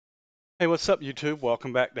Hey, what's up YouTube?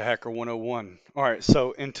 Welcome back to Hacker 101. All right,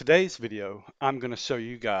 so in today's video, I'm going to show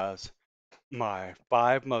you guys my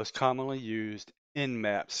 5 most commonly used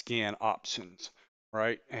Nmap scan options,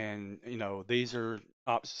 right? And these are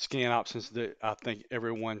scan options that I think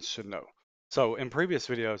everyone should know. So in previous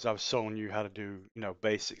videos, I've shown you how to do,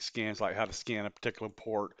 basic scans, like how to scan a particular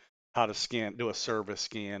port, how to do a service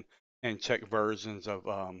scan, and check versions of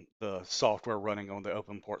the software running on the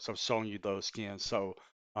open ports. I've shown you those scans. So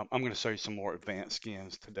I'm going to show you some more advanced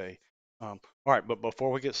scans today. All right, but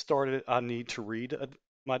before we get started, I need to read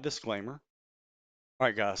my disclaimer. All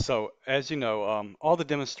right, guys. So as you know, all the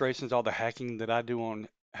demonstrations, all the hacking that I do on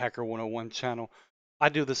Hacker 101 channel, I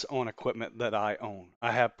do this on equipment that I own.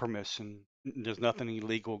 I have permission. There's nothing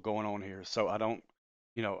illegal going on here, so I don't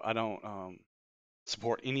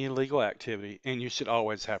support any illegal activity, and you should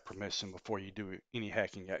always have permission before you do any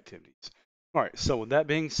hacking activities. All right. So with that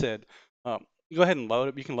being said, go ahead and load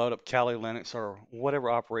up. You can load up Kali Linux or whatever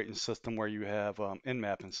operating system where you have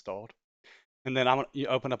Nmap installed, and then you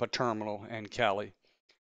open up a terminal and Kali.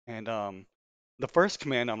 And the first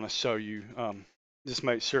command I'm going to show you, just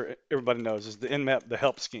make sure everybody knows, is the Nmap, the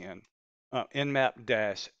help scan,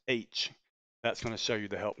 Nmap-H. That's going to show you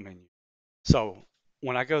the help menu. So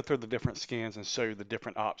when I go through the different scans and show you the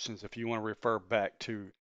different options, if you want to refer back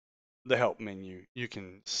to the help menu, you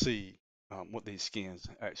can see what these scans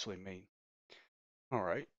actually mean. All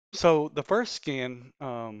right. So the first scan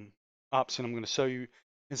option I'm going to show you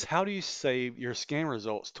is how do you save your scan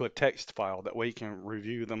results to a text file that way you can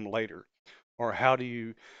review them later, or how do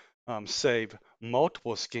you save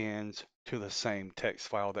multiple scans to the same text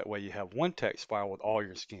file. That way you have one text file with all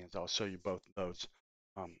your scans. I'll show you both of those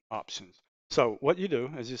options. So what you do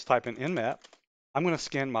is just type in Nmap. I'm going to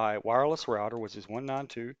scan my wireless router, which is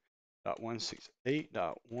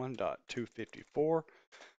 192.168.1.254.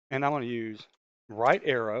 And I'm going to use right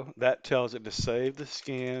arrow. That tells it to save the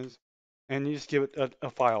scans. And you just give it a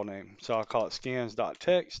file name. So I'll call it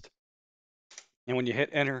scans.txt. And when you hit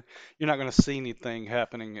enter, you're not going to see anything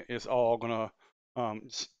happening. It's all going to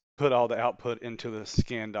put all the output into the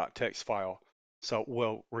scan.txt file. So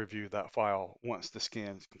we'll review that file once the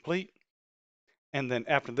scan is complete. And then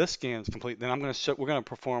after this scan is complete, then we're going to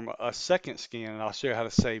perform a second scan, and I'll show you how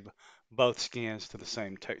to save both scans to the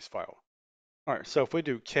same text file. All right, so if we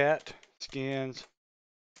do cat scans.txt,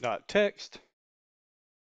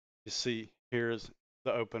 you see here's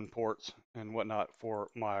the open ports and whatnot for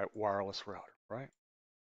my wireless router, right?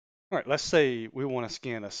 All right, let's say we want to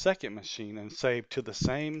scan a second machine and save to the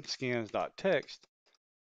same scans.txt,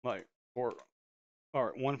 like for, all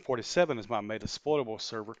right, 147 is my metasploitable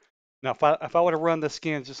server. Now, if I were to run the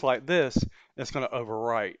scans just like this, it's going to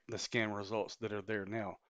overwrite the scan results that are there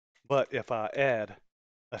now. But if I add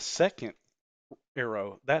a second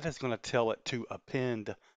arrow, that is going to tell it to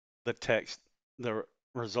append the text, the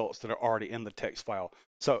results that are already in the text file.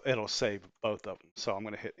 So it'll save both of them. So I'm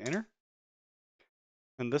going to hit enter.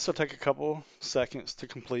 And this will take a couple seconds to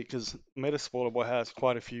complete because Metasploitable has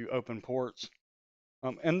quite a few open ports.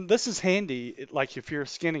 And this is handy, like if you're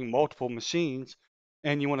scanning multiple machines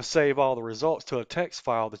and you want to save all the results to a text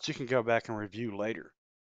file that you can go back and review later.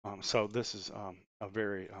 So this is a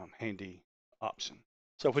very handy option.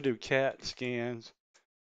 So if we do cat scans,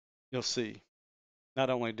 you'll see not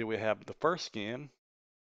only do we have the first scan,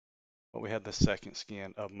 but we have the second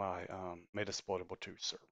scan of my Metasploitable 2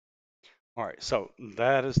 server. All right, so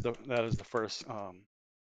that is the first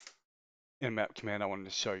Nmap command I wanted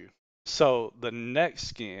to show you. So the next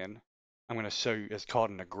scan I'm going to show you is called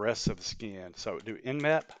an aggressive scan. So do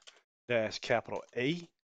Nmap dash capital A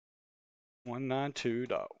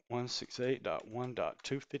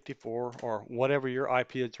 192.168.1.254 or whatever your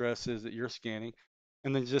IP address is that you're scanning,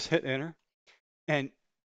 and then just hit enter. And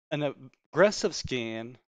an aggressive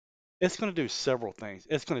scan, it's going to do several things.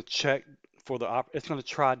 It's going to check for it's going to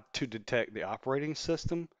try to detect the operating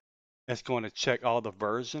system. It's going to check all the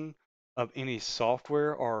version of any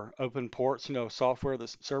software or open ports, software,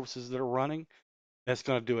 the services that are running. It's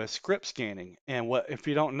going to do a script scanning. And what if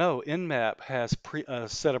you don't know, Nmap has a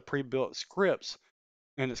set of pre-built scripts,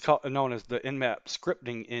 and it's known as the Nmap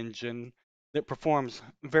Scripting Engine that performs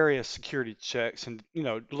various security checks and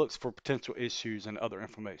looks for potential issues and other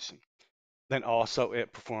information. Then also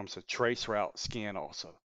it performs a traceroute scan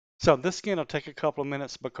also. So this scan will take a couple of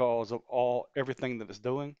minutes because of everything that it's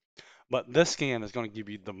doing. But this scan is going to give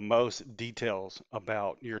you the most details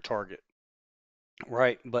about your target,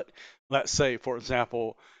 right? But let's say, for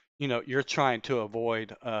example, you're trying to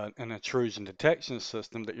avoid an intrusion detection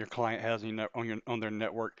system that your client has on their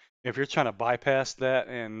network. If you're trying to bypass that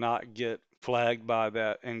and not get flagged by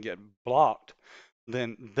that and get blocked,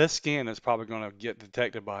 then this scan is probably going to get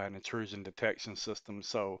detected by an intrusion detection system.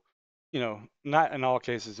 So, not in all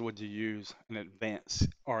cases would you use an advanced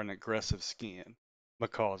or an aggressive scan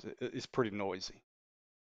because it's pretty noisy.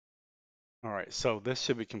 All right, so this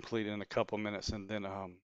should be completed in a couple of minutes, and then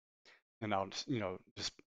and I'll just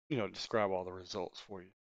describe all the results for you.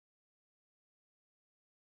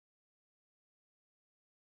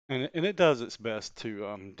 And it does its best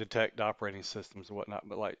to detect operating systems and whatnot,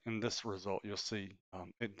 but like in this result, you'll see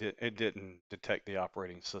it didn't detect the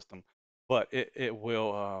operating system, but it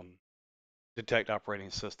will detect operating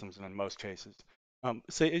systems, and in most cases,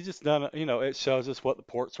 see, it's just done. It shows us what the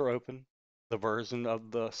ports are open, the version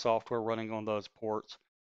of the software running on those ports.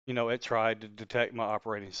 It tried to detect my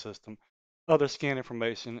operating system, other scan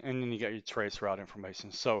information, and then you got your trace route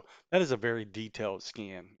information. So that is a very detailed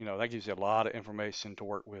scan. That gives you a lot of information to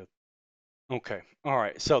work with. Okay, all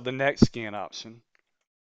right. So the next scan option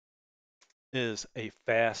is a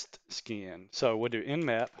fast scan. So we'll do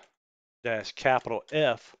nmap dash capital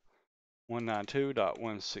F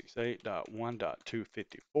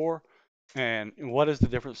 192.168.1.254. And what is the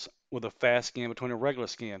difference with a fast scan between a regular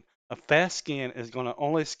scan? A fast scan is going to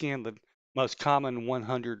only scan the most common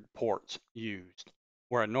 100 ports used,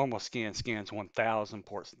 where a normal scan scans 1,000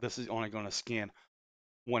 ports. This is only going to scan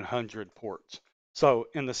 100 ports. So,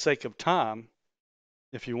 in the sake of time,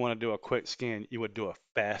 if you want to do a quick scan, you would do a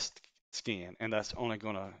fast scan, and that's only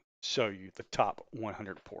going to show you the top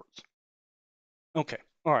 100 ports. Okay,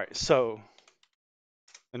 all right, so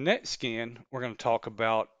the next scan we're going to talk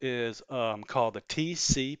about is called the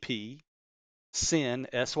TCP SYN,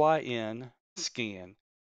 SYN scan.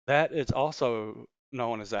 That is also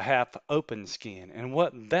known as a half open scan. And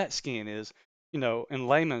what that scan is, in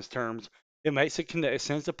layman's terms, it makes it connect, it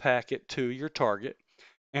sends a packet to your target,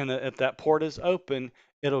 and if that port is open,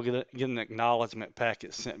 it'll get an acknowledgement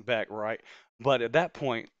packet sent back, right? But at that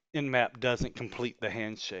point, Nmap doesn't complete the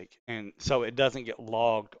handshake, and so it doesn't get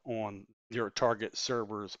logged on your target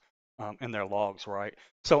servers in their logs, right?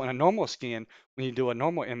 So in a normal scan, when you do a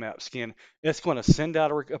normal Nmap scan, it's going to send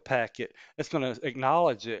out a packet, it's going to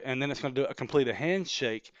acknowledge it, and then it's going to complete a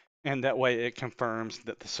handshake, and that way it confirms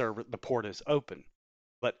that the port is open.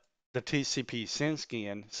 But the TCP send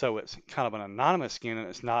scan, so it's kind of an anonymous scan and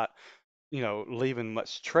it's not, leaving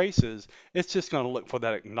much traces. It's just going to look for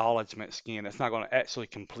that acknowledgement scan. It's not going to actually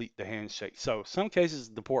complete the handshake. So some cases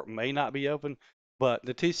the port may not be open, but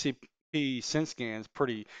the TCP send scan is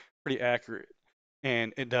pretty accurate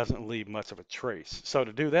and it doesn't leave much of a trace. So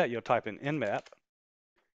to do that, you'll type in nmap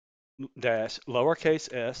dash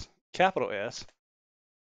lowercase s capital S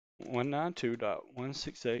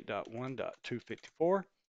 192.168.1.254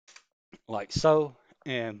 like so,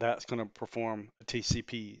 and that's going to perform a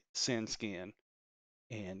TCP send scan.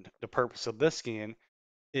 And the purpose of this scan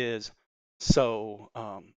is so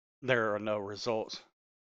there are no results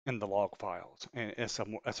in the log files, and it's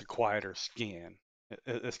a quieter scan.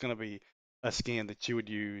 It's going to be a scan that you would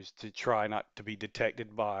use to try not to be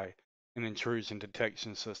detected by an intrusion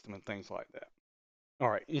detection system and things like that. All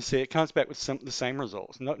right, you see, it comes back with the same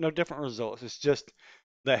results. No different results. It's just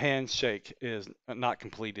the handshake is not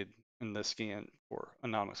completed in this scan for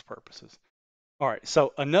anonymous purposes. All right,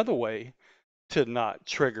 so another way to not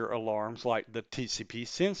trigger alarms like the TCP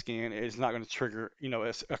send scan is not going to trigger,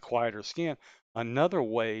 it's a quieter scan. Another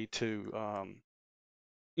way to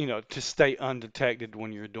stay undetected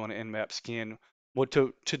when you're doing an Nmap scan would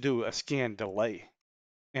to do a scan delay.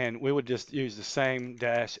 And we would just use the same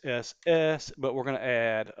dash SS, but we're going to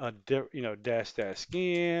add a dash dash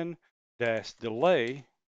scan dash delay,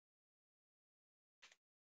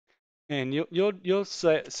 and you'll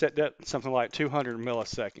set that something like 200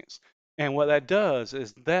 milliseconds. And what that does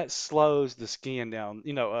is that slows the scan down.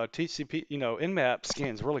 TCP, Nmap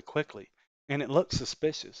scans really quickly, and it looks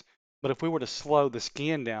suspicious. But if we were to slow the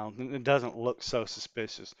scan down, then it doesn't look so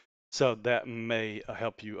suspicious. So that may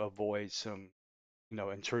help you avoid some,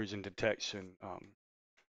 intrusion detection,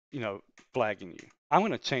 flagging you. I'm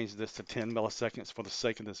going to change this to 10 milliseconds for the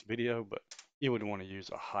sake of this video, but you would want to use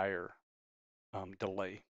a higher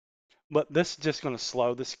delay. But this is just going to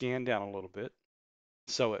slow the scan down a little bit,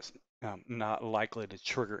 so it's not likely to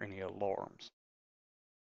trigger any alarms.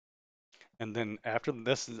 And then after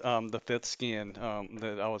this is the fifth scan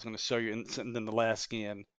that I was going to show you, and then the last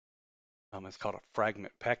scan is called a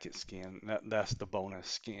fragment packet scan. That's the bonus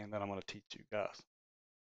scan that I'm going to teach you guys.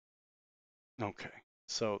 Okay,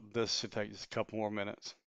 so this should take just a couple more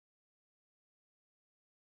minutes.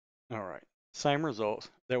 All right, same results.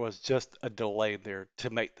 There was just a delay there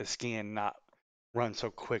to make the scan not run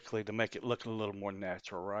so quickly to make it look a little more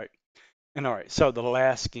natural, right? And all right, so the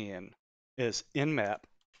last scan is nmap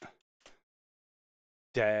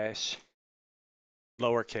dash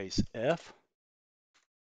lowercase f.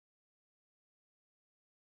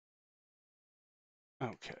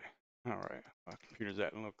 Okay. All right. My computer's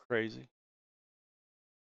acting a little crazy.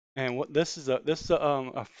 And what this is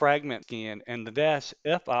a fragment scan, and the dash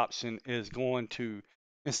F option is going to,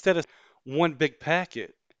 instead of one big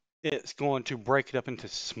packet, it's going to break it up into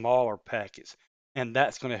smaller packets, and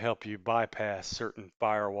that's going to help you bypass certain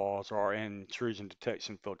firewalls or intrusion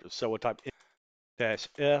detection filters. So we'll type dash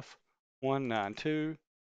F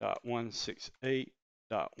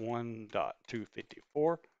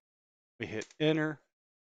 192.168.1.254. We hit enter,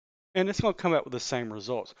 and it's going to come out with the same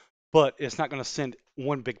results, but it's not going to send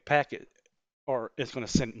one big packet, or it's going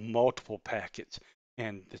to send multiple packets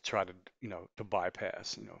and to try to, to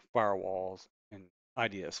bypass, firewalls and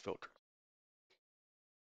IDS filters.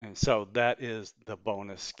 And so that is the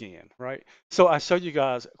bonus scan, right? So I showed you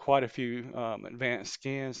guys quite a few advanced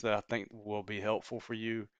scans that I think will be helpful for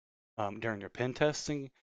you during your pen testing.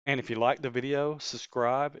 And if you like the video,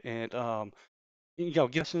 subscribe and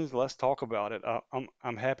give questions. Let's talk about it.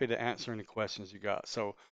 I'm happy to answer any questions you got.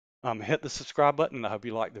 So hit the subscribe button. I hope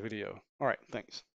you like the video. All right, thanks.